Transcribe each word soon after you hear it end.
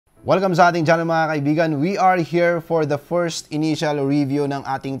Welcome sa ating channel mga kaibigan. We are here for the first initial review ng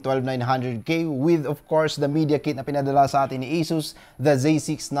ating 12900K with of course the media kit na pinadala sa atin ni Asus, the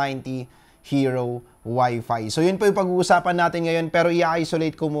Z690 Hero Wi-Fi. So yun po yung pag-uusapan natin ngayon, pero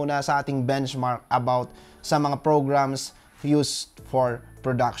i-isolate ko muna sa ating benchmark about sa mga programs used for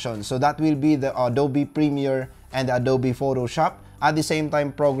production. So that will be the Adobe Premiere and the Adobe Photoshop. At the same time,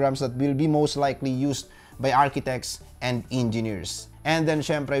 programs that will be most likely used by architects and engineers. And then,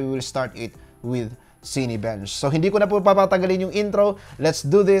 syempre, we will start it with Cinebench. So, hindi ko na po papatagalin yung intro. Let's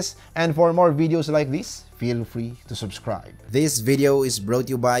do this. And for more videos like this, feel free to subscribe. This video is brought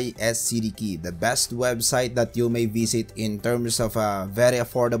to you by SCDKey, the best website that you may visit in terms of very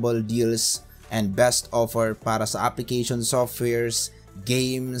affordable deals and best offer para sa application softwares,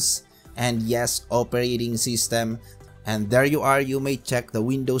 games, and yes, operating system. And there you are, you may check the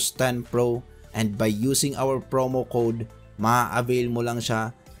Windows 10 Pro, and by using our promo code, ma-avail mo lang siya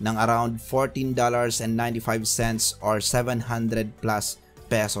ng around $14.95 or 700 plus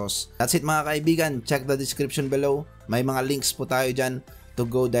pesos. That's it mga kaibigan. Check the description below. May mga links po tayo dyan to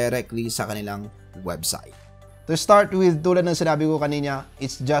go directly sa kanilang website. To start with, tulad ng sinabi ko kanina,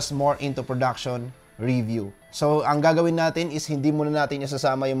 it's just more into production review. So, ang gagawin natin is hindi muna natin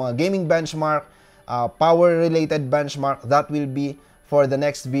isasama yung mga gaming benchmark, power-related benchmark. That will be for the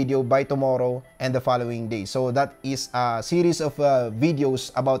next video by tomorrow and the following day. So that is a series of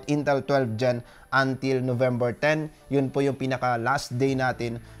videos about Intel 12 Gen until November 10. Yun po yung pinaka last day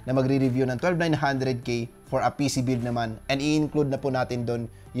natin na magre-review ng 12900K for a PC build naman, and i-include na po natin doon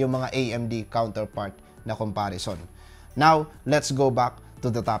yung mga AMD counterpart na comparison. Now, let's go back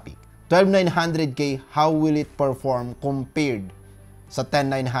to the topic. 12900K, how will it perform compared sa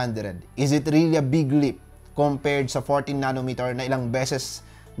 10900? Is it really a big leap compared sa 14nm na ilang beses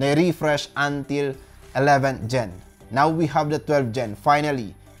na refresh until 11th gen? Now we have the 12th gen.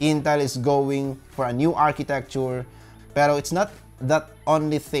 Finally, Intel is going for a new architecture, pero it's not that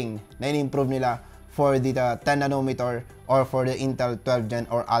only thing na in-improve nila for the 10nm or for the Intel 12th gen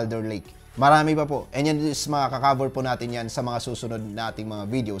or Alder Lake. Marami pa po, and yan is makaka-cover po natin yan sa mga susunod nating mga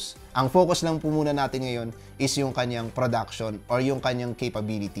videos. Ang focus lang po muna natin ngayon is yung kanyang production or yung kanyang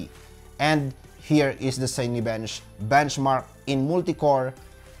capability. And here is the Cinebench benchmark in multi-core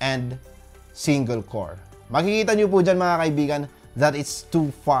and single-core. Makikita nyo po dyan mga kaibigan that it's too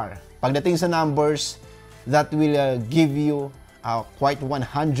far. Pagdating sa numbers, that will give you quite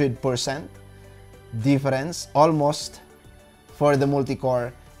 100% difference, almost, for the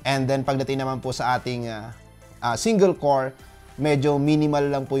multi-core. And then pagdating naman po sa ating single-core, medyo minimal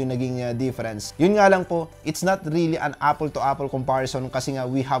lang po yung naging difference. Yun nga lang po, it's not really an apple-to-apple comparison kasi nga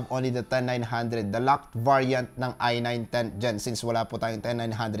we have only the 10900, the locked variant ng i9 10th Gen since wala po tayong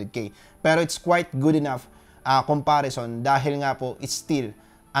 10900K. Pero it's quite good enough comparison dahil nga po it's still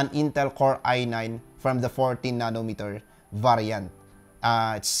an Intel Core i9 from the 14nm variant.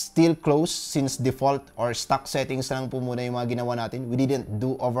 It's still close since default or stock settings lang po muna yung mga ginawa natin. We didn't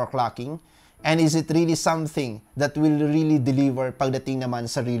do overclocking. And is it really something that will really deliver pagdating naman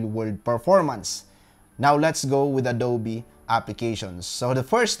sa real-world performance? Now, let's go with Adobe applications. So, the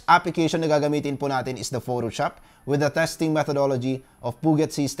first application na gagamitin po natin is the Photoshop with the testing methodology of Puget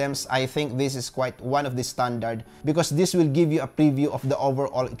Systems. I think this is quite one of the standard because this will give you a preview of the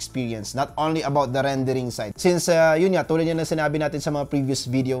overall experience, not only about the rendering side. Since, yun nga, tulad yan na sinabi natin sa mga previous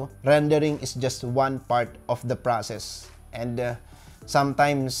video, rendering is just one part of the process. And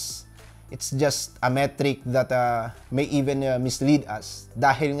sometimes, it's just a metric that may even mislead us.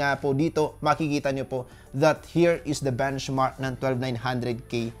 Dahil nga po dito, makikita nyo po that here is the benchmark ng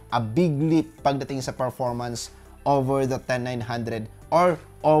 12900K. A big leap pagdating sa performance over the 10900 or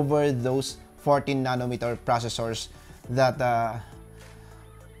over those 14nm processors that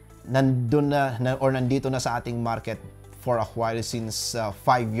nandito na sa ating market for a while since 5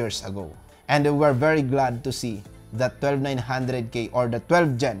 years ago. And we're very glad to see that 12900K or the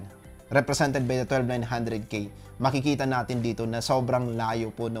 12th gen represented by the 12900K, makikita natin dito na sobrang layo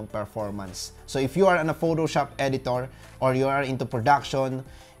po ng performance. So if you are a Photoshop editor or you are into production,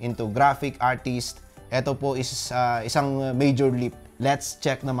 into graphic artist, ito po is isang major leap. Let's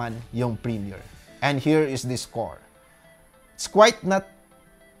check naman yung Premiere. And here is the score. It's quite not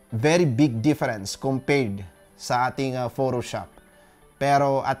very big difference compared sa ating Photoshop.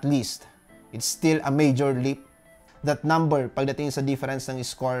 Pero at least, it's still a major leap. That number, pagdating sa difference ng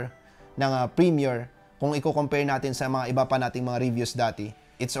score ng Premiere, kung i-compare natin sa mga iba pa nating mga reviews dati,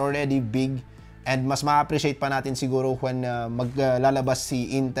 it's already big, and mas ma-appreciate pa natin siguro when maglalabas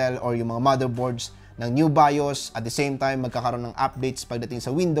si Intel or yung mga motherboards ng new BIOS, at the same time magkakaroon ng updates pagdating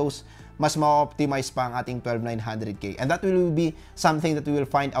sa Windows, mas ma-optimize pa ang ating 12900K. And that will be something that we will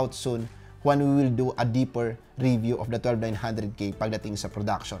find out soon when we will do a deeper review of the 12900K pagdating sa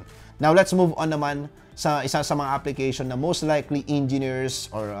production. Now, let's move on naman sa isa sa mga application na most likely engineers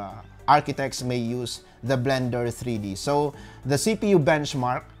or architects may use, the Blender 3D. So, the CPU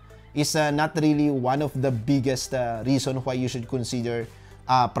benchmark is not really one of the biggest reason why you should consider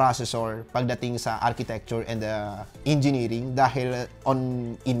processor pagdating sa architecture and engineering, dahil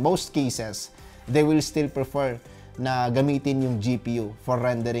in most cases, they will still prefer na gamitin yung GPU for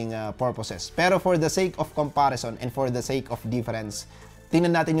rendering purposes. Pero for the sake of comparison and for the sake of difference,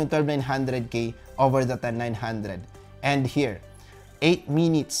 tingnan natin yung 12900K over the 10900. And here, 8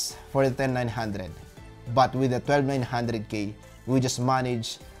 minutes for the 10900. But with the 12900K, we just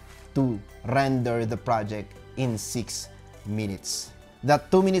managed to render the project in 6 minutes.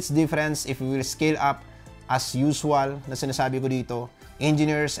 That 2 minutes difference, if we will scale up as usual na sinasabi ko dito,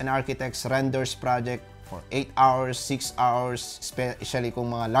 engineers and architects renders project for 8 hours, 6 hours, especially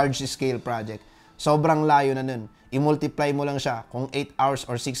kung mga large scale project, sobrang layo na nun. I-multiply mo lang siya kung 8 hours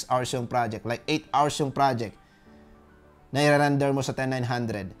or 6 hours yung project. Like 8 hours yung project na i-render mo sa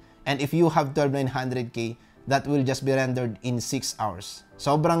 10900. And if you have 12900K, that will just be rendered in 6 hours.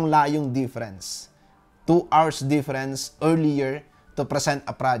 Sobrang layong difference. 2 hours difference earlier to present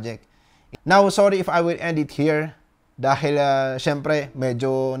a project. Now, sorry if I will end it here dahil syempre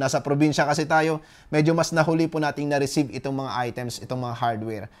medyo nasa probinsya kasi tayo, medyo mas nahuli po nating na-receive itong mga items, itong mga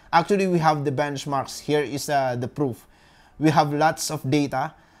hardware. Actually, we have the benchmarks. Here is the proof. We have lots of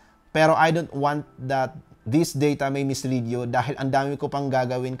data, pero I don't want that this data may mislead you dahil ang dami ko pang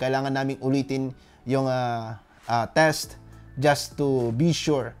gagawin. Kailangan naming ulitin yung test just to be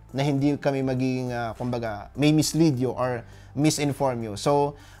sure na hindi kami magiging kumbaga may mislead you or misinform you.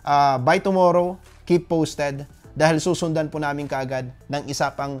 So, by tomorrow, keep posted dahil susundan po namin kaagad ng isa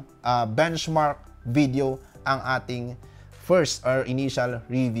pang benchmark video ang ating first or initial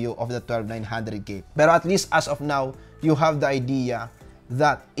review of the 12900K. Pero at least as of now, you have the idea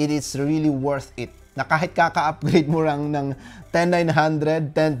that it is really worth it na kahit kaka-upgrade mo lang ng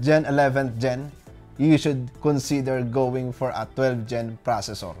 10900, 10th gen, 11th gen, you should consider going for a 12th gen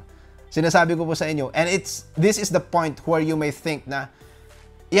processor. Sinasabi ko po sa inyo, and this is the point where you may think na,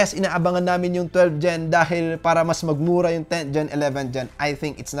 yes, inaabangan namin yung 12th gen dahil para mas magmura yung 10th gen, 11th gen. I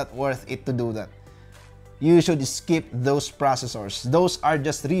think it's not worth it to do that. You should skip those processors. Those are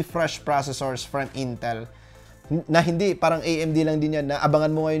just refresh processors from Intel na hindi, parang AMD lang din yan, na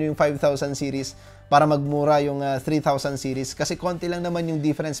abangan mo ngayon yung 5000 series para magmura yung 3000 series. Kasi konti lang naman yung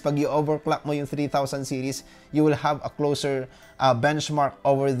difference. Pag i-overclock mo yung 3000 series, you will have a closer benchmark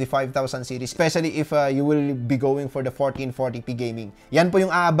over the 5000 series. Especially if you will be going for the 1440p gaming. Yan po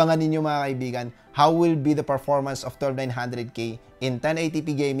yung aabangan ninyo mga kaibigan. How will be the performance of 12900K in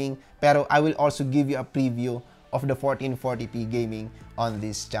 1080p gaming. Pero I will also give you a preview of the 1440p gaming on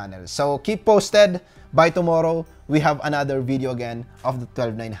this channel. So keep posted. By tomorrow, we have another video again of the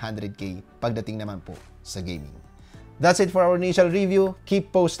 12900K pagdating naman po sa gaming. That's it for our initial review.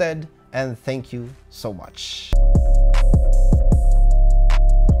 Keep posted and thank you so much.